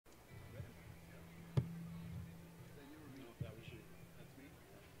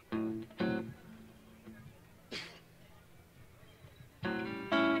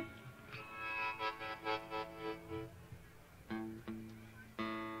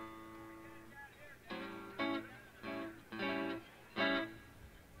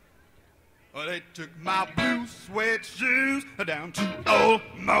they took my blue suede shoes down to Old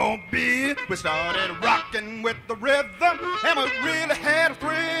Mobile. We started rocking with the rhythm, and we really had a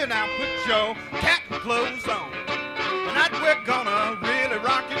thrill. Now put your cat clothes on. Tonight we're gonna really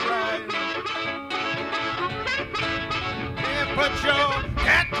rock it right. Yeah, put your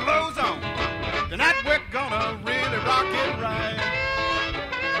cat clothes on. Tonight we're gonna really rock it right.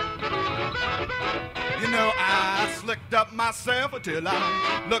 You know, I slicked up myself until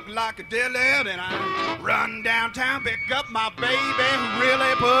I looked like a dilly. Then I run downtown, pick up my baby who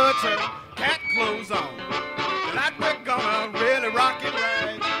really puts her cat clothes on. Tonight we're gonna really rock it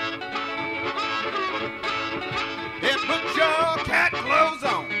right. Yeah, put your cat clothes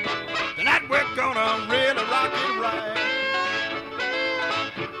on. Tonight we're gonna really rock it right.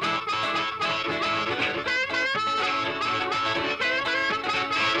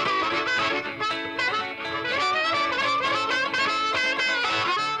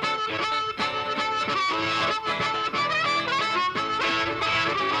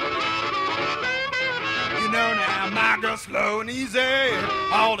 My girl slow and easy,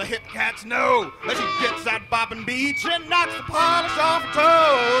 all the hip cats know that she gets that bopping beat, she knocks the polish off her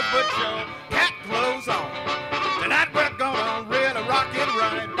toes. Put your cat clothes on, tonight we're gonna really rock it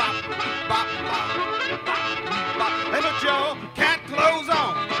right. Bop, bop, bop, bop, bop. Hey, put your cat clothes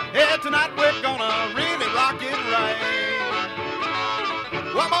on, yeah, tonight we're gonna really rock it right.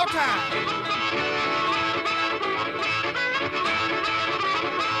 One more time.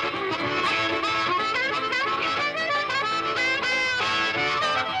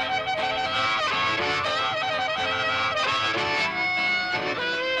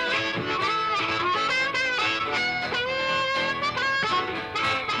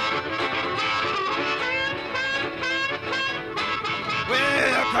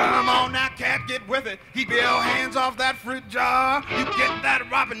 Come on now, cat, get with it. Keep your hands off that fruit jar. You get that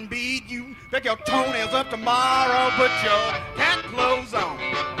robin bead, you pick your toenails up tomorrow. Put your cat clothes on.